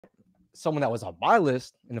someone that was on my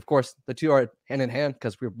list, and of course the two are hand in hand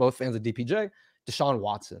because we're both fans of DPJ, Deshaun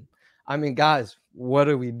Watson. I mean, guys, what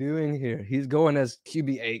are we doing here? He's going as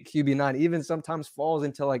QB8, QB9, even sometimes falls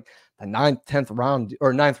into like the 9th, 10th round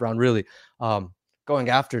or 9th round, really. Going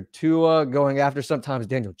after Tua, going after sometimes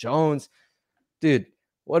Daniel Jones. Dude,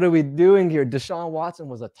 what are we doing here? Deshaun Watson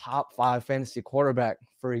was a top 5 fantasy quarterback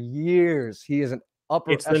for years. He is an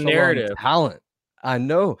upper echelon talent. I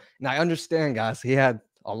know. And I understand, guys. He had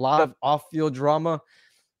a lot of off-field drama.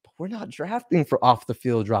 We're not drafting for off the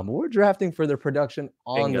field drama. We're drafting for their production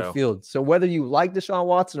on the field. So whether you like Deshaun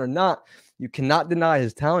Watson or not, you cannot deny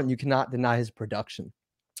his talent. You cannot deny his production.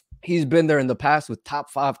 He's been there in the past with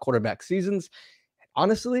top 5 quarterback seasons.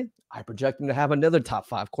 Honestly, I project him to have another top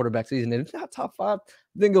 5 quarterback season. And if not top 5,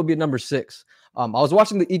 I think it'll be number 6. I was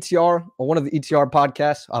watching the ETR or one of the ETR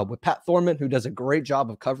podcasts with Pat Thorman, who does a great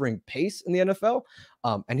job of covering pace in the NFL.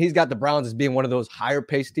 And he's got the Browns as being one of those higher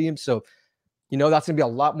pace teams. So you know, that's going to be a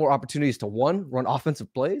lot more opportunities to 1, run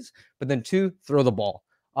offensive plays, but then 2, throw the ball.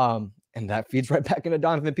 And that feeds right back into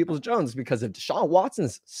Donovan Peoples-Jones because if Deshaun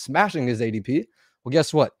Watson's smashing his ADP, well,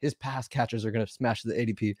 guess what? His pass catchers are going to smash the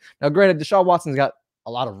ADP. Now, granted, Deshaun Watson's got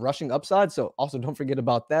a lot of rushing upside, so also don't forget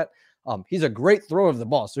about that. He's a great thrower of the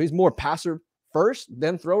ball, so he's more passer first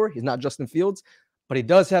than thrower. He's not Justin Fields, but he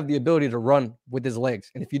does have the ability to run with his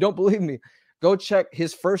legs. And if you don't believe me, go check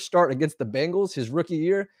his first start against the Bengals, his rookie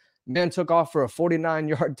year. Man took off for a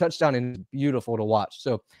 49-yard touchdown, and it's beautiful to watch.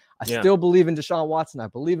 So I still believe in Deshaun Watson. I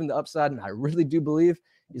believe in the upside, and I really do believe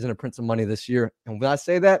he's going to print some money this year. And when I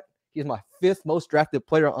say that, he's my 5th most drafted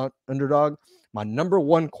player on Underdog, my number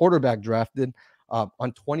 1 quarterback drafted on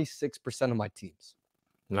 26% of my teams.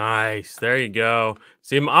 Nice. There you go.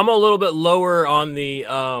 See, I'm a little bit lower on the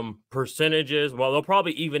percentages. Well, they'll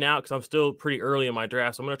probably even out because I'm still pretty early in my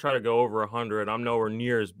draft. So I'm going to try to go over 100. I'm nowhere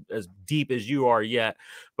near as deep as you are yet.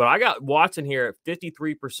 But I got Watson here at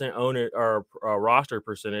 53% own it or roster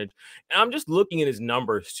percentage. And I'm just looking at his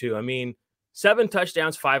numbers, too. I mean, 7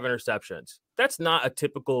 touchdowns, 5 interceptions. That's not a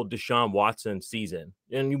typical Deshaun Watson season.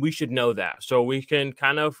 And we should know that. So we can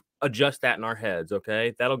kind of adjust that in our heads,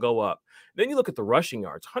 okay? That'll go up. Then you look at the rushing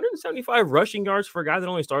yards, 175 rushing yards for a guy that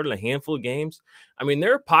only started a handful of games. I mean,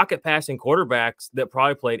 there are pocket passing quarterbacks that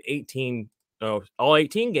probably played all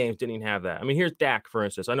 18 games didn't even have that. I mean, here's Dak, for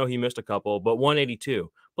instance. I know he missed a couple, but 182,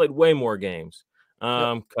 played way more games.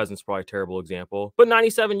 Cousins probably a terrible example, but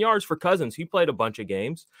 97 yards for Cousins. He played a bunch of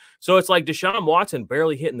games. So it's like Deshaun Watson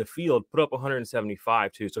barely hitting the field, put up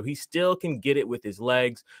 175 too. So he still can get it with his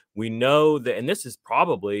legs. We know that, and this is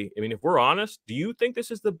probably, I mean, if we're honest, do you think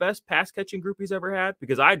this is the best pass catching group he's ever had?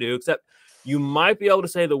 Because I do, except you might be able to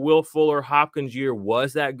say the Will Fuller Hopkins year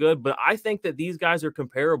was that good, but I think that these guys are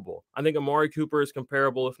comparable. I think Amari Cooper is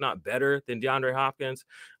comparable, if not better, than DeAndre Hopkins.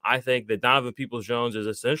 I think that Donovan Peoples-Jones is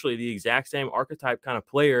essentially the exact same archetype kind of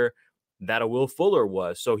player that a Will Fuller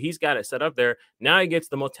was. So he's got it set up there. Now he gets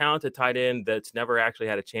the most talented tight end that's never actually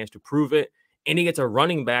had a chance to prove it. And he gets a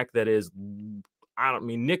running back that is,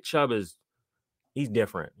 Nick Chubb he's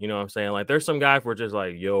different. You know what I'm saying? Like there's some guys who are just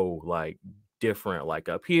like, like different, like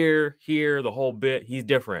up here, the whole bit. He's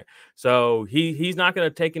different. So he's not going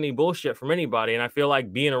to take any bullshit from anybody. And I feel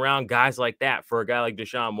like being around guys like that for a guy like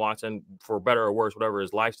Deshaun Watson, for better or worse, whatever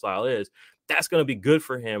his lifestyle is, that's going to be good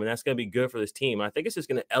for him. And that's going to be good for this team. And I think it's just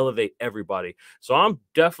going to elevate everybody. So I'm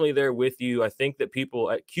definitely there with you. I think that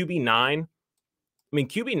people at QB9,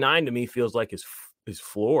 QB9 to me feels like his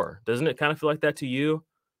floor. Doesn't it kind of feel like that to you?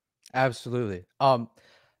 Absolutely.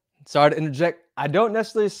 Sorry to interject. I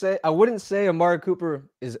wouldn't say Amari Cooper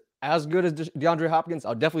is as good as DeAndre Hopkins.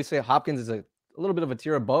 I'll definitely say Hopkins is a little bit of a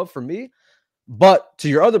tier above for me. But to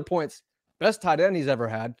your other points, best tight end he's ever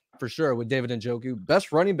had, for sure, with David Njoku.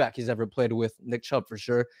 Best running back he's ever played with, Nick Chubb, for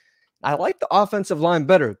sure. I like the offensive line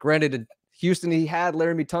better. Granted, in Houston, he had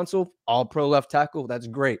Laramie Tunsil, all-pro left tackle. That's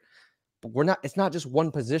great. But it's not just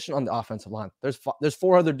one position on the offensive line. There's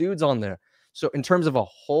 4 other dudes on there. So in terms of a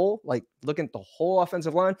whole, like looking at the whole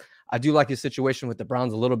offensive line, I do like his situation with the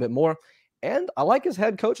Browns a little bit more. And I like his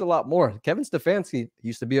head coach a lot more. Kevin Stefanski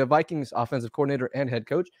used to be a Vikings offensive coordinator and head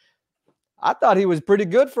coach. I thought he was pretty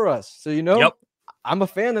good for us. So, I'm a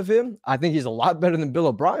fan of him. I think he's a lot better than Bill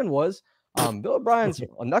O'Brien was. Bill O'Brien's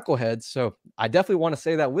a knucklehead. So I definitely want to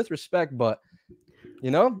say that with respect, but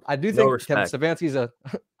I do think Kevin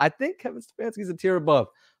Stefanski's a tier above.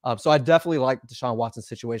 So I definitely like Deshaun Watson's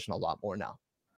situation a lot more now.